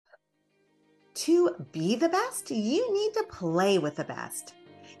To be the best, you need to play with the best.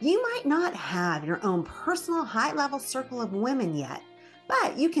 You might not have your own personal high level circle of women yet,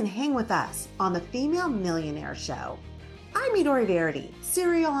 but you can hang with us on the Female Millionaire Show. I'm Midori Verity,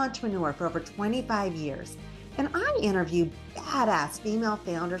 serial entrepreneur for over 25 years, and I interview badass female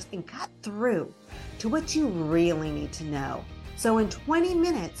founders and cut through to what you really need to know. So in 20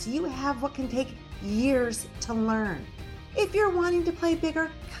 minutes, you have what can take years to learn. If you're wanting to play bigger,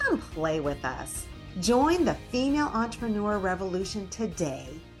 come play with us. Join the female entrepreneur revolution today.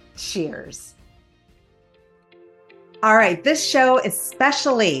 Cheers. All right, this show is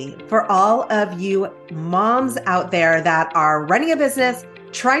especially for all of you moms out there that are running a business,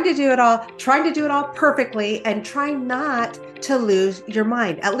 trying to do it all perfectly, and trying not to lose your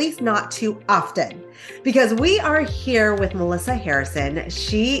mind, at least not too often. Because we are here with Melissa Harrison.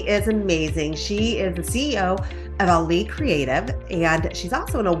 She is amazing. She is the CEO of Elite Creative, and she's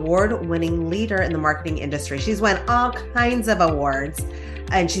also an award-winning leader in the marketing industry. She's won all kinds of awards,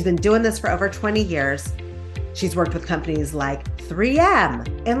 and she's been doing this for over 20 years. She's worked with companies like 3M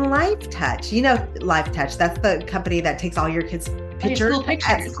and LifeTouch. You know, LifeTouch, that's the company that takes all your kids' pictures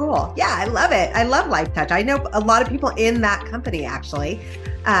at school. Yeah, I love it. I love LifeTouch. I know a lot of people in that company, actually.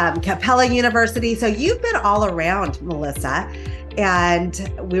 Capella University. So you've been all around, Melissa.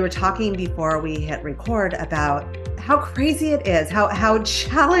 And we were talking before we hit record about how crazy it is, how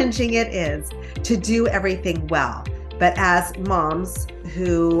challenging it is to do everything well. But as moms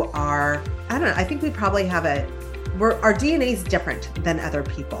who are, I don't know, I think we probably have our DNA is different than other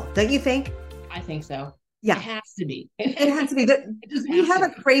people. Don't you think? I think so. Yeah. It has to be. It has to be.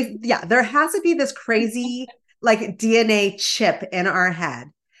 There has to be this crazy like DNA chip in our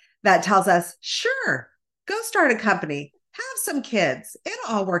head that tells us, sure, go start a company, have some kids.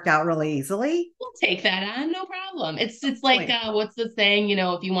 It'll all work out really easily. We'll take that on, no problem. It's like, what's the saying,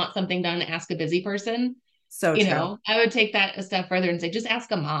 if you want something done, ask a busy person. So true. I would take that a step further and say, just ask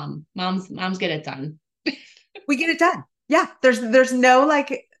a mom. Moms get it done. We get it done. Yeah. There's no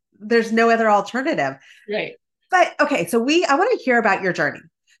other alternative. Right. But okay. So I want to hear about your journey.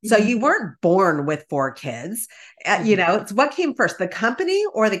 So you weren't born with 4 kids, it's what came first, the company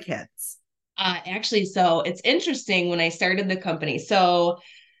or the kids? Actually, so it's interesting when I started the company. So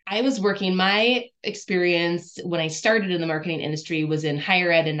I was working, my experience when I started in the marketing industry was in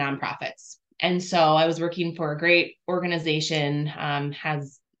higher ed and nonprofits. And so I was working for a great organization,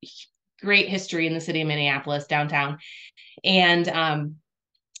 has great history in the city of Minneapolis, downtown. And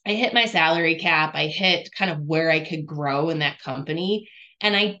I hit my salary cap. I hit kind of where I could grow in that company.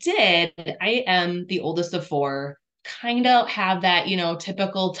 And I did. I am the oldest of 4, kind of have that,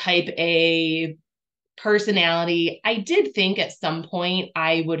 typical type A personality. I did think at some point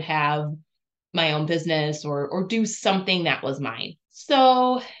I would have my own business or do something that was mine.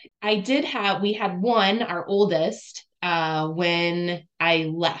 So we had our oldest, when I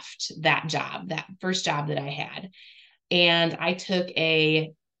left that job, that first job that I had. And I took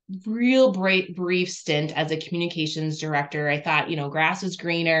a real brief stint as a communications director. I thought, grass is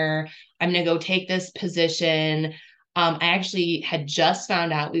greener. I'm going to go take this position. I actually had just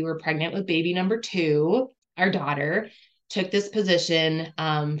found out we were pregnant with baby number 2, our daughter. Took this position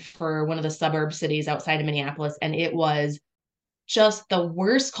for one of the suburb cities outside of Minneapolis, and it was just the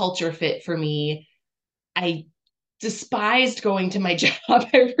worst culture fit for me. I despised going to my job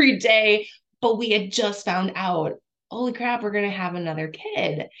every day, but we had just found out, holy crap, we're going to have another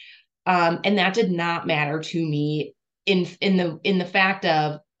kid. And that did not matter to me in the fact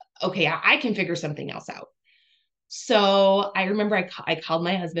of, okay, I can figure something else out. So I remember I called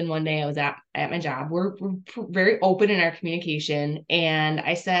my husband one day. I was at my job. We're very open in our communication. And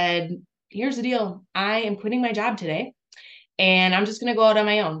I said, here's the deal. I am quitting my job today and I'm just going to go out on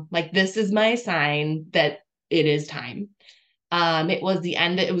my own. Like, this is my sign that it is time. It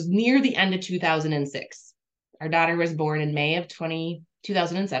was near the end of 2006. Our daughter was born in May of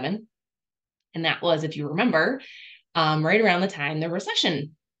 2007. And that was, if you remember, right around the time the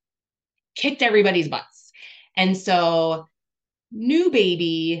recession kicked everybody's butts. And so new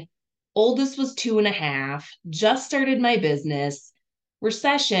baby, oldest was 2.5, just started my business,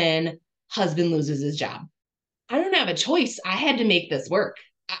 recession, husband loses his job. I don't have a choice. I had to make this work.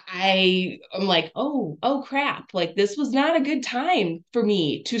 I'm like, oh crap. Like, this was not a good time for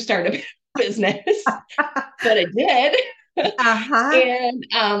me to start a business, but I did. And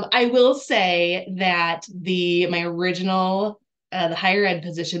I will say that my original the higher ed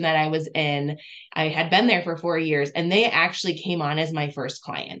position that I was in, I had been there for 4 years, and they actually came on as my first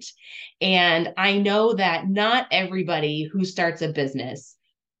client. And I know that not everybody who starts a business,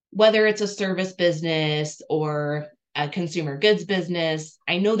 whether it's a service business or a consumer goods business.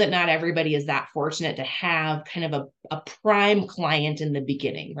 I know that not everybody is that fortunate to have kind of a prime client in the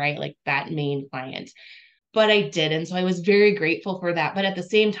beginning, right? Like that main client. But I did. And so I was very grateful for that. But at the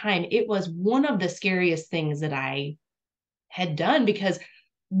same time, it was one of the scariest things that I had done because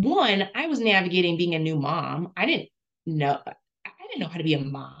one, I was navigating being a new mom. I didn't know how to be a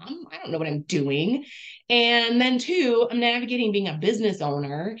mom. I don't know what I'm doing. And then two, I'm navigating being a business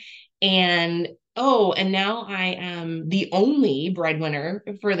owner. And oh, and now I am the only breadwinner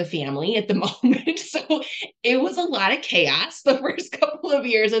for the family at the moment. So it was a lot of chaos the first couple of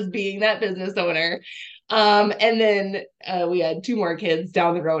years as being that business owner. And then we had two more kids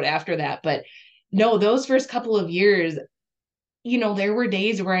down the road after that. But no, those first couple of years, there were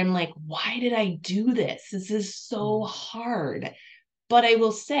days where I'm like, why did I do this? This is so hard. But I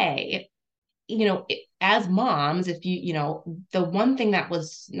will say, as moms, if the one thing that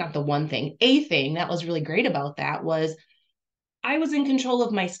was not the one thing, a thing that was really great about that was I was in control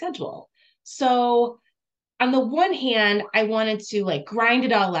of my schedule. So on the one hand, I wanted to like grind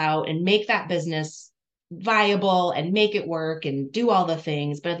it all out and make that business viable and make it work and do all the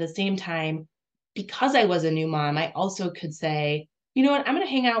things. But at the same time, because I was a new mom, I also could say, you know what, I'm going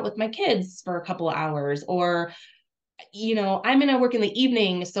to hang out with my kids for a couple of hours, or, I'm going to work in the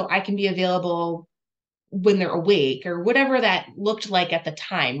evening so I can be available when they're awake, or whatever that looked like at the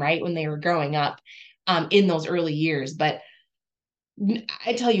time, right? When they were growing up in those early years. But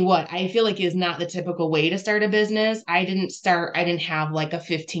I tell you what, I feel like is not the typical way to start a business. I didn't have like a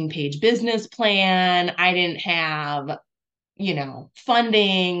 15-page business plan. I didn't have,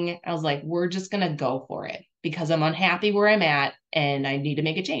 funding. I was like, we're just going to go for it because I'm unhappy where I'm at and I need to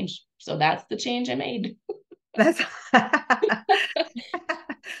make a change. So that's the change I made. That's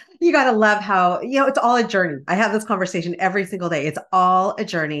you got to love how, it's all a journey. I have this conversation every single day. It's all a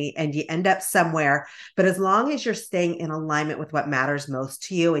journey and you end up somewhere. But as long as you're staying in alignment with what matters most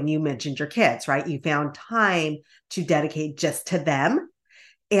to you, and you mentioned your kids, right? You found time to dedicate just to them.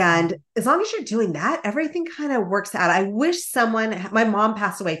 And as long as you're doing that, everything kind of works out. I wish my mom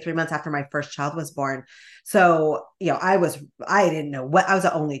passed away 3 months after my first child was born. So, I didn't know I was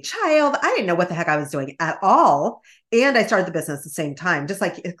the only child. I didn't know what the heck I was doing at all. And I started the business at the same time, just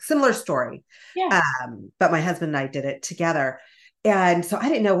like a similar story. Yeah. But my husband and I did it together. And so I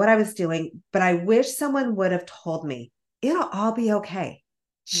didn't know what I was doing, but I wish someone would have told me it'll all be okay.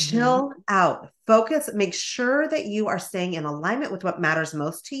 Mm-hmm. Chill out, focus, make sure that you are staying in alignment with what matters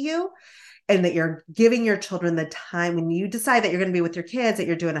most to you and that you're giving your children the time when you decide that you're going to be with your kids, that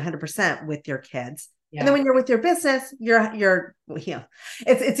you're doing 100% with your kids. And then Yeah. when you're with your business,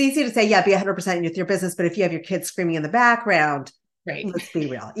 it's easy to say, yeah, be 100% with your business. But if you have your kids screaming in the background, Right. let's be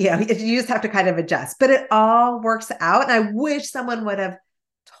real. You just have to kind of adjust, but it all works out. And I wish someone would have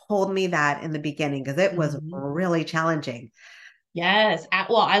told me that in the beginning because it was Mm-hmm. really challenging. Yes.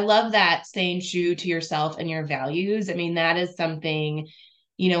 Well, I love that staying true to yourself and your values. I mean, that is something,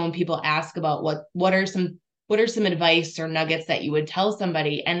 when people ask about what are some advice or nuggets that you would tell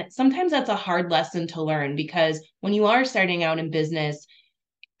somebody, and sometimes that's a hard lesson to learn because when you are starting out in business,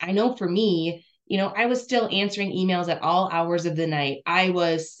 I know for me, I was still answering emails at all hours of the night. I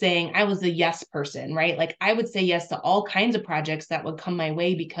was saying I was a yes person, right? Like I would say yes to all kinds of projects that would come my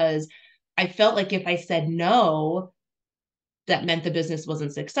way because I felt like if I said no, that meant the business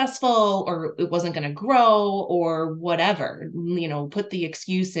wasn't successful or it wasn't going to grow or whatever. Put the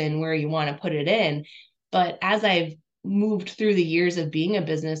excuse in where you want to put it in. But as I've moved through the years of being a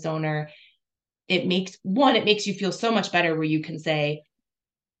business owner, it makes you feel so much better where you can say,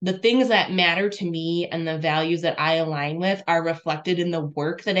 the things that matter to me and the values that I align with are reflected in the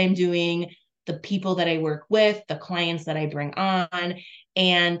work that I'm doing, the people that I work with, the clients that I bring on,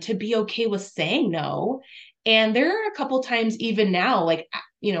 and to be okay with saying no. And there are a couple times, even now, like,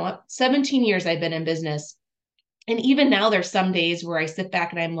 17 years I've been in business. And even now, there's some days where I sit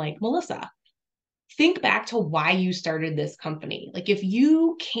back and I'm like, Melissa, think back to why you started this company. Like, if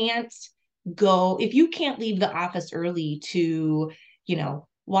you can't leave the office early to,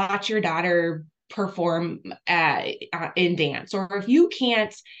 watch your daughter perform in dance, or if you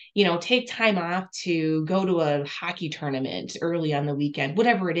can't, take time off to go to a hockey tournament early on the weekend,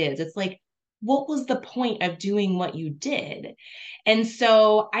 whatever it is, it's like, what was the point of doing what you did? And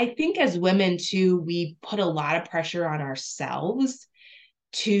so I think as women too, we put a lot of pressure on ourselves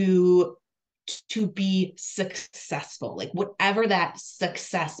to be successful, like whatever that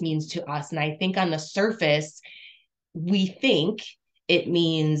success means to us. And I think on the surface, we think it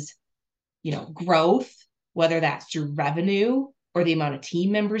means, growth, whether that's through revenue or the amount of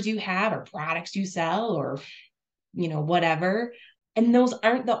team members you have or products you sell or, whatever. And those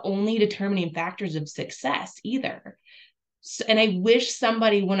aren't the only determining factors of success either. So, and I wish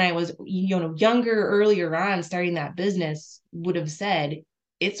somebody when I was, younger, earlier on starting that business would have said,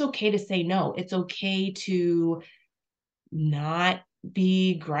 it's okay to say no. It's okay to not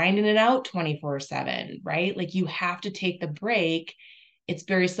be grinding it out 24/7, right? Like you have to take the break. It's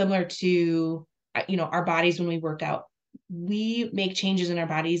very similar to, our bodies when we work out. We make changes in our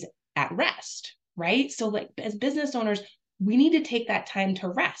bodies at rest, right? So like as business owners, we need to take that time to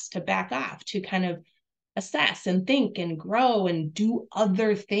rest, to back off, to kind of assess and think and grow and do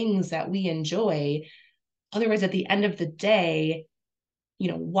other things that we enjoy. Otherwise, at the end of the day,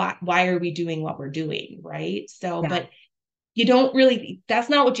 why are we doing what we're doing, right? So, Yeah. but you don't really, that's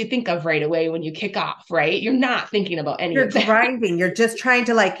not what you think of right away when you kick off, right? You're not thinking about any You're of that. grinding. You're just trying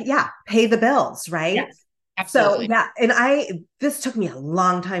to like, yeah, pay the bills, right? Yes, So absolutely. yeah, this took me a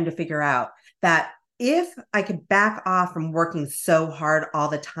long time to figure out that if I could back off from working so hard all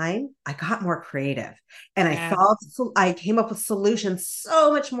the time, I got more creative and Yes, I came up with solutions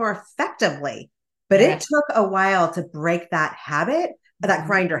so much more effectively. But it yes. took a while to break that habit, that Mm-hmm.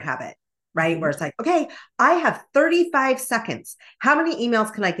 grinder habit, right? Where Mm-hmm. it's like, okay, I have 35 seconds. How many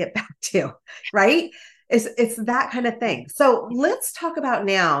emails can I get back to? Right? It's that kind of thing. So let's talk about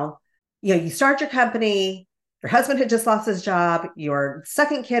now, you start your company, your husband had just lost his job, your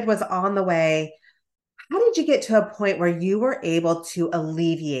second kid was on the way. How did you get to a point where you were able to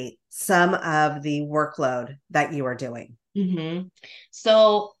alleviate some of the workload that you were doing? Mm-hmm.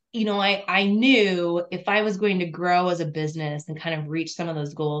 So, I knew if I was going to grow as a business and kind of reach some of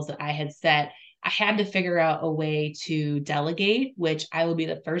those goals that I had set, I had to figure out a way to delegate, which I will be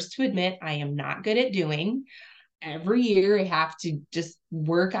the first to admit I am not good at doing. Every year I have to just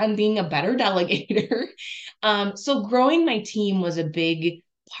work on being a better delegator. So growing my team was a big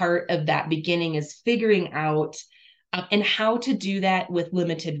part of that beginning, is figuring out and how to do that with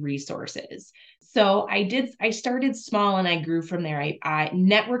limited resources. So I started small and I grew from there.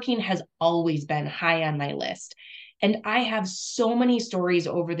 Networking has always been high on my list. And I have so many stories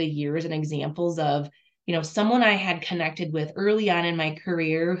over the years and examples of, someone I had connected with early on in my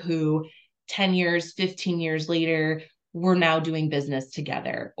career who 10 years, 15 years later, we're now doing business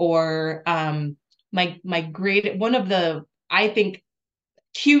together. Or my great, one of the, I think,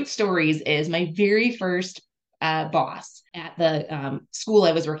 cute stories is my very first boss at the school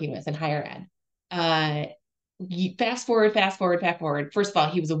I was working with in higher ed. Uh, fast forward, fast forward, fast forward. First of all,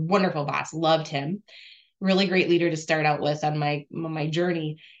 he was a wonderful boss, loved him, really great leader to start out with on my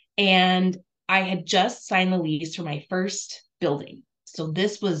journey. And I had just signed the lease for my first building. So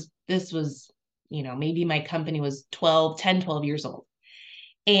this was, maybe my company was 12 years old.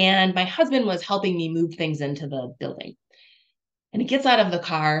 And my husband was helping me move things into the building. And he gets out of the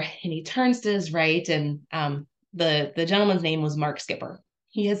car and he turns to his right, and the gentleman's name was Mark Skipper.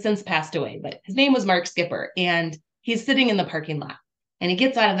 He has since passed away, but his name was Mark Skipper, and he's sitting in the parking lot. And he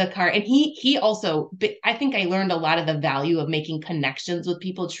gets out of the car, and he also, I think I learned a lot of the value of making connections with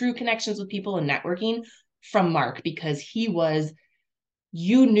people, true connections with people, and networking from Mark, because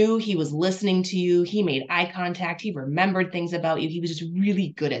you knew he was listening to you. He made eye contact. He remembered things about you. He was just really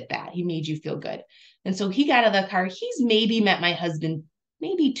good at that. He made you feel good. And so he got out of the car. He's maybe met my husband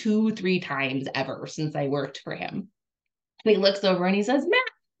maybe 2, 3 times ever since I worked for him. And he looks over and he says,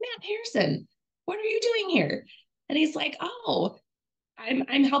 Matt Harrison, what are you doing here? And he's like, oh,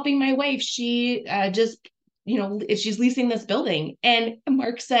 I'm helping my wife. She just, if she's leasing this building. And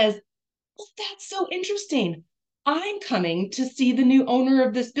Mark says, well, that's so interesting. I'm coming to see the new owner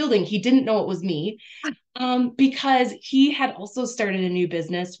of this building. He didn't know it was me, because he had also started a new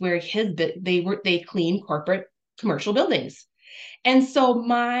business where they clean corporate commercial buildings. And so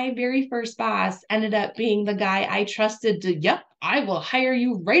my very first boss ended up being the guy I trusted to, yep, I will hire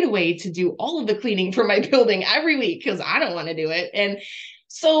you right away to do all of the cleaning for my building every week because I don't want to do it. And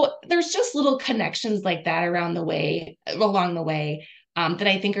so there's just little connections like that along the way, that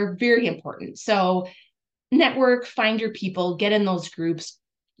I think are very important. So network, find your people, get in those groups,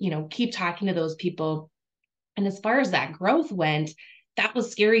 keep talking to those people. And as far as that growth went, that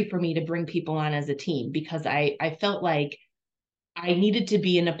was scary for me to bring people on as a team, because I felt like I needed to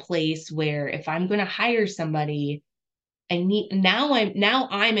be in a place where if I'm going to hire somebody, I'm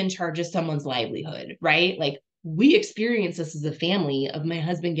in charge of someone's livelihood, right? Like we experience this as a family of my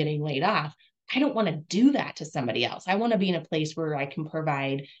husband getting laid off. I don't want to do that to somebody else. I want to be in a place where I can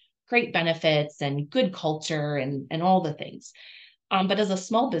provide great benefits and good culture and all the things. But as a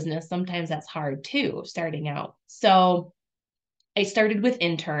small business, sometimes that's hard too, starting out. So I started with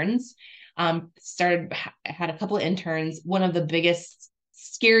interns. Had a couple of interns. One of the biggest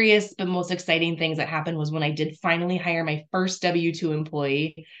scariest but most exciting things that happened was when I did finally hire my first W-2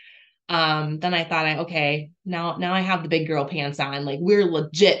 employee. Then I thought, okay, now I have the big girl pants on. Like, we're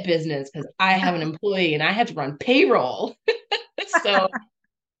legit business because I have an employee and I have to run payroll. So,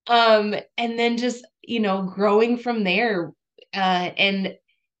 and then just, growing from there, and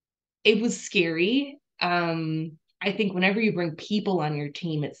it was scary. I think whenever you bring people on your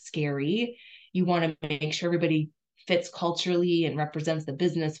team, it's scary. You want to make sure everybody fits culturally and represents the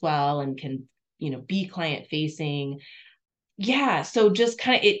business well and can, be client facing. Yeah. So just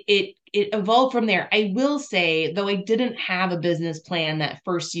kind of it evolved from there. I will say, though I didn't have a business plan that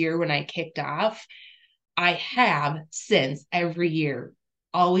first year when I kicked off, I have since every year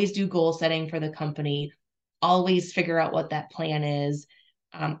always do goal setting for the company, always figure out what that plan is,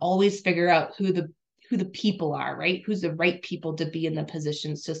 always figure out who the people are, right? Who's the right people to be in the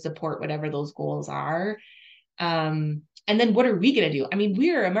positions to support whatever those goals are. And then what are we going to do? I mean,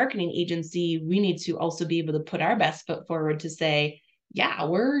 we're a marketing agency. We need to also be able to put our best foot forward to say, yeah,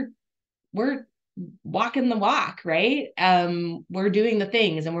 we're walking the walk, right? We're doing the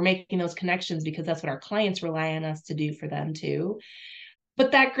things and we're making those connections because that's what our clients rely on us to do for them too.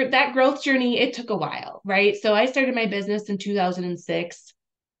 But that growth journey, it took a while, right? So I started my business in 2006.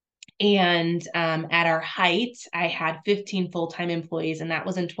 And at our height, I had 15 full-time employees, and that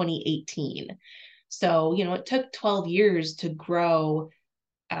was in 2018. So, it took 12 years to grow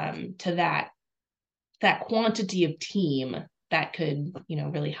to that quantity of team that could,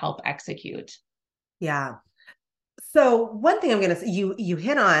 really help execute. Yeah. So one thing I'm going to say you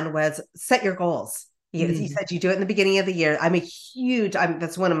hit on was set your goals. You said you do it in the beginning of the year.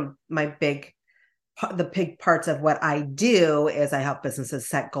 That's one of the big parts of what I do is I help businesses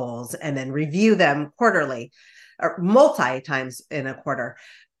set goals and then review them quarterly or multi times in a quarter.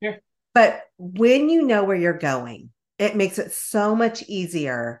 Sure. But when you know where you're going, it makes it so much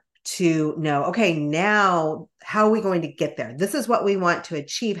easier to know, okay, now how are we going to get there? This is what we want to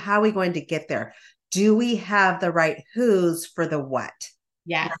achieve. How are we going to get there? Do we have the right who's for the what?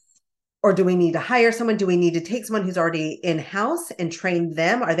 Yes. Or do we need to hire someone? Do we need to take someone who's already in-house and train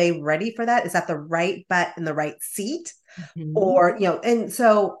them? Are they ready for that? Is that the right butt in the right seat? Mm-hmm. Or, and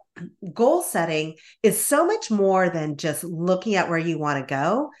so goal setting is so much more than just looking at where you want to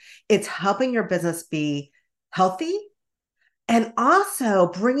go. It's helping your business be healthy. And also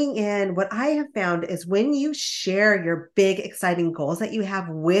bringing in what I have found is when you share your big, exciting goals that you have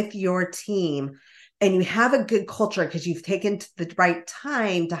with your team and you have a good culture because you've taken the right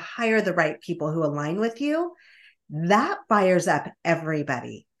time to hire the right people who align with you, that fires up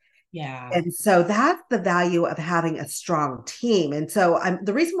everybody. Yeah. And so that's the value of having a strong team. And so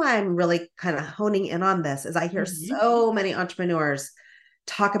the reason why I'm really kind of honing in on this is I hear so many entrepreneurs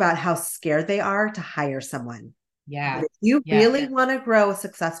talk about how scared they are to hire someone. Yeah. But if you really want to grow a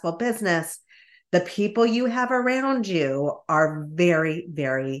successful business, the people you have around you are very,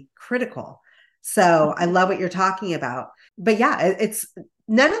 very critical. So I love what you're talking about. But yeah, it's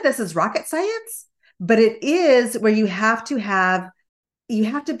none of this is rocket science, but it is where you have to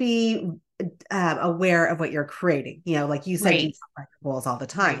be aware of what you're creating. Like you said, you talk about your goals all the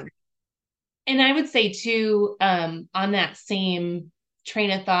time. Right. And I would say too, on that same train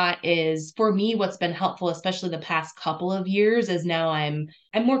of thought is for me, what's been helpful, especially the past couple of years, is now I'm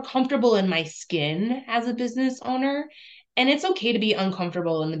more comfortable in my skin as a business owner. And it's okay to be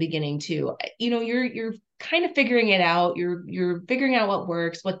uncomfortable in the beginning too. You're kind of figuring it out. You're figuring out what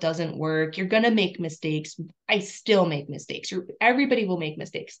works, what doesn't work. You're gonna make mistakes. I still make mistakes. Everybody will make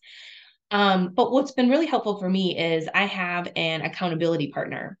mistakes. But what's been really helpful for me is I have an accountability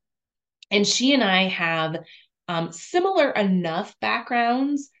partner. And she and I have similar enough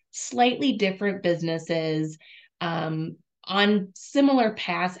backgrounds, slightly different businesses, on similar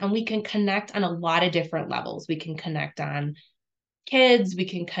paths, and we can connect on a lot of different levels. We can connect on kids, we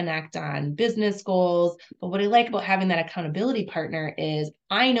can connect on business goals. But what I like about having that accountability partner is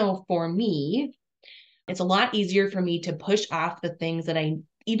I know for me, it's a lot easier for me to push off the things that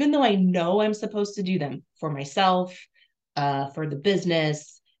even though I know I'm supposed to do them for myself, for the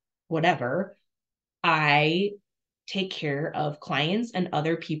business, whatever, I take care of clients and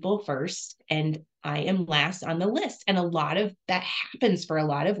other people first, and I am last on the list. And a lot of that happens for a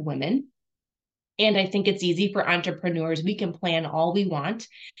lot of women. And I think it's easy for entrepreneurs. We can plan all we want,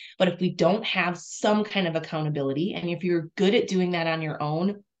 but if we don't have some kind of accountability, and if you're good at doing that on your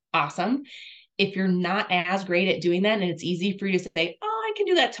own, awesome. If you're not as great at doing that, and it's easy for you to say, oh, I can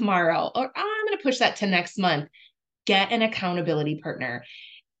do that tomorrow, or oh, I'm going to push that to next month, get an accountability partner.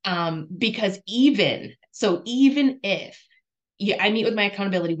 Because even if I meet with my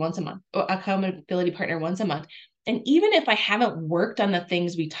accountability partner once a month, And even if I haven't worked on the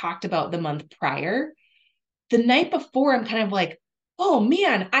things we talked about the month prior, the night before, I'm kind of like, oh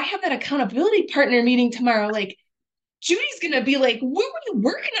man, I have that accountability partner meeting tomorrow. Like, Judy's going to be like, what were you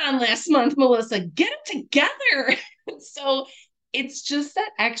working on last month, Melissa? Get it together. So it's just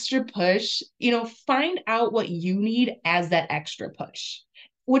that extra push, find out what you need as that extra push,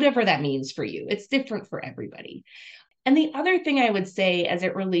 whatever that means for you. It's different for everybody. And the other thing I would say as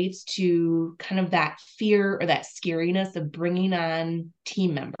it relates to kind of that fear or that scariness of bringing on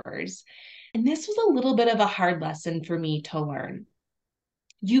team members, and this was a little bit of a hard lesson for me to learn.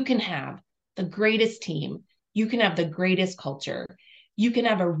 You can have the greatest team, you can have the greatest culture, you can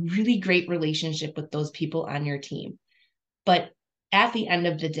have a really great relationship with those people on your team. But at the end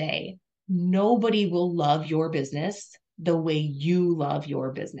of the day, nobody will love your business the way you love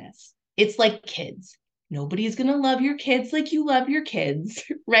your business. It's like kids. Nobody's going to love your kids like you love your kids,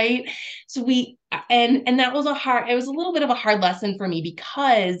 right? So that was it was a little bit of a hard lesson for me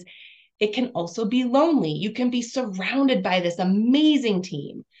because it can also be lonely. You can be surrounded by this amazing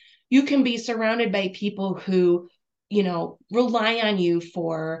team. You can be surrounded by people who, rely on you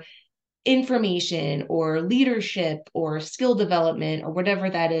for information or leadership or skill development or whatever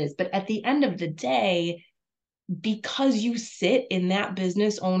that is. But at the end of the day, because you sit in that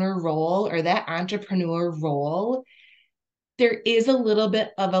business owner role or that entrepreneur role, there is a little bit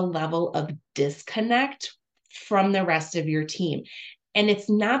of a level of disconnect from the rest of your team. And it's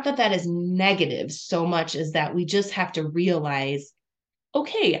not that that is negative so much as that we just have to realize,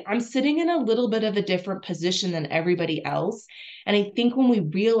 okay, I'm sitting in a little bit of a different position than everybody else. And I think when we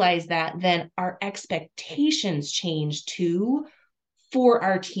realize that, then our expectations change too for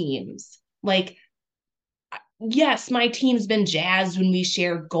our teams. Like, yes, my team's been jazzed when we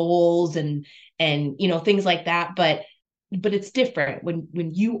share goals and things like that, but it's different when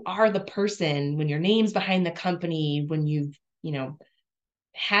you are the person, when your name's behind the company, when you've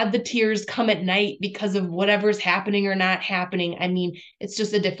had the tears come at night because of whatever's happening or not happening. I mean, it's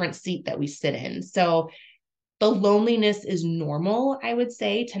just a different seat that we sit in. So the loneliness is normal, I would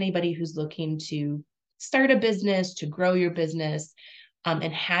say, to anybody who's looking to start a business, to grow your business.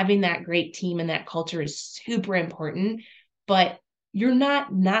 And having that great team and that culture is super important. But you're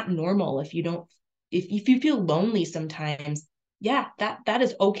not normal if you don't, if you feel lonely sometimes. Yeah, that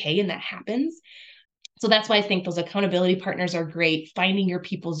is okay, and that happens. So that's why I think those accountability partners are great. Finding your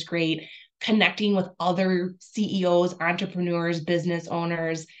people's great. Connecting with other CEOs, entrepreneurs, business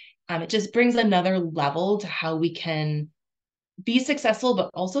owners. It just brings another level to how we can be successful, but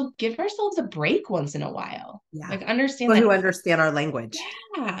also give ourselves a break once in a while. Yeah. Like understand People that. who understand our language.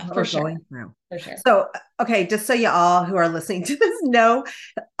 Yeah, What for we're sure. going through. For sure. So, okay, just so you all who are listening to this know,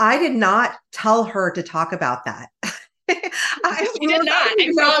 I did not tell her to talk about that. You did not.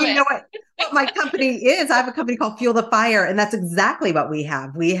 I promise. You know what my company is. I have a company called Fuel the Fire, and that's exactly what we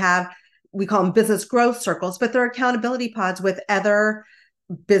have. We call them business growth circles, but they're accountability pods with other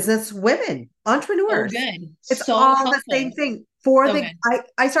business women, entrepreneurs. So good. It's So all helpful. the same thing.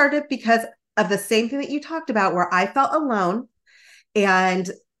 I started because of the same thing that you talked about, where I felt alone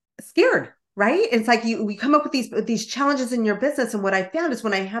and scared. Right? It's like we come up with these challenges in your business, and what I found is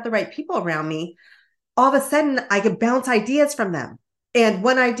when I had the right people around me, all of a sudden I could bounce ideas from them. And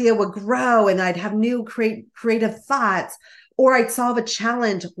one idea would grow and I'd have new creative thoughts, or I'd solve a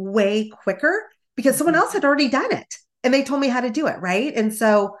challenge way quicker because someone else had already done it and they told me how to do it. Right. And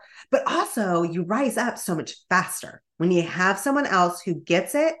so, but also you rise up so much faster when you have someone else who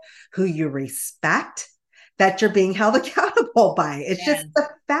gets it, who you respect, that you're being held accountable by. It's just the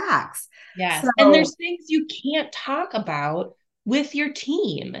facts. Yes. So, And there's things you can't talk about with your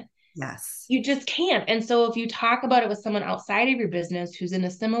team. yes. You just can't. And so if you talk about it with someone outside of your business who's in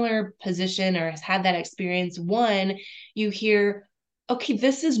a similar position or has had that experience, one, you hear, okay,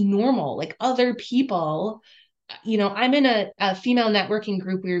 this is normal. Like other people, I'm in a female networking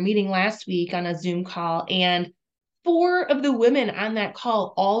group. We were meeting last week on a Zoom call, and 4 of the women on that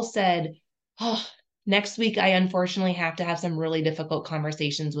call all said, oh, next week, I unfortunately have to have some really difficult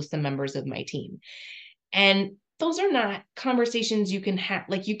conversations with some members of my team. And those are not conversations you can have.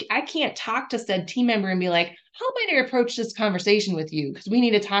 I can't talk to said team member and be like, how might I approach this conversation with you? Because we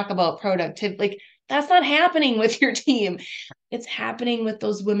need to talk about productivity. Like, that's not happening with your team. It's happening with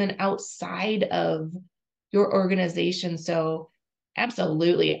those women outside of your organization. So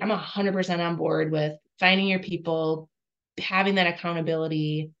absolutely, I'm 100% on board with finding your people, having that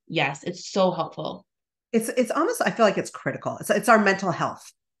accountability. Yes, it's so helpful. It's almost, I feel like it's critical. It's our mental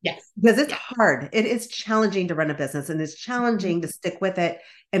health. Yes. Because it's hard. It is challenging to run a business, and it's challenging to stick with it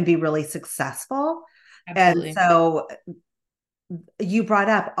and be really successful. Absolutely. And so you brought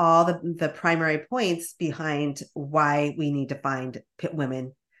up all the primary points behind why we need to find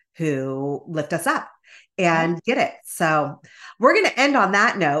women who lift us up Yeah. and get it. So we're going to end on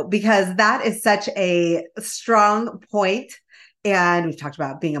that note because that is such a strong point. And we've talked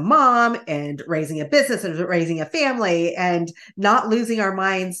about being a mom and raising a business and raising a family and not losing our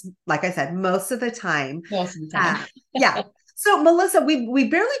minds, like I said, most of the time. Most of the time. Yeah. So Melissa, we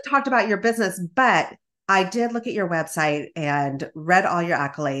barely talked about your business, but I did look at your website and read all your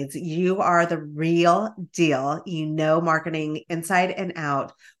accolades. You are the real deal. You know marketing inside and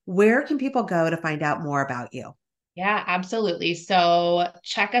out. Where can people go to find out more about you? Yeah, absolutely. So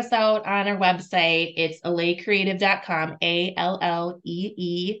check us out on our website. It's allecreative.com,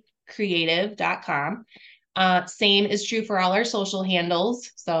 ALLEE creative.com. Same is true for all our social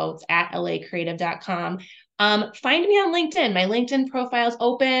handles. So it's at allecreative.com. Find me on LinkedIn. My LinkedIn profile is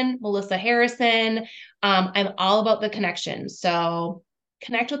open, Melissa Harrison. I'm all about the connection. So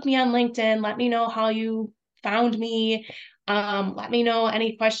connect with me on LinkedIn. Let me know how you found me. Let me know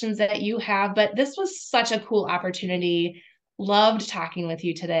any questions that you have. But this was such a cool opportunity. Loved talking with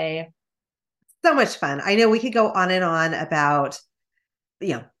you today. So much fun. I know we could go on and on about,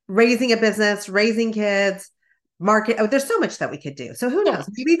 raising a business, raising kids, market. Oh, there's so much that we could do. So who knows?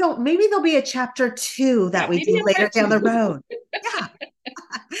 Maybe there'll be a chapter two that Yeah, we maybe do a later part down the two. road. Yeah.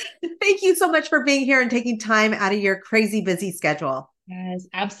 Thank you so much for being here and taking time out of your crazy busy schedule. Yes,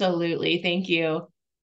 absolutely. Thank you.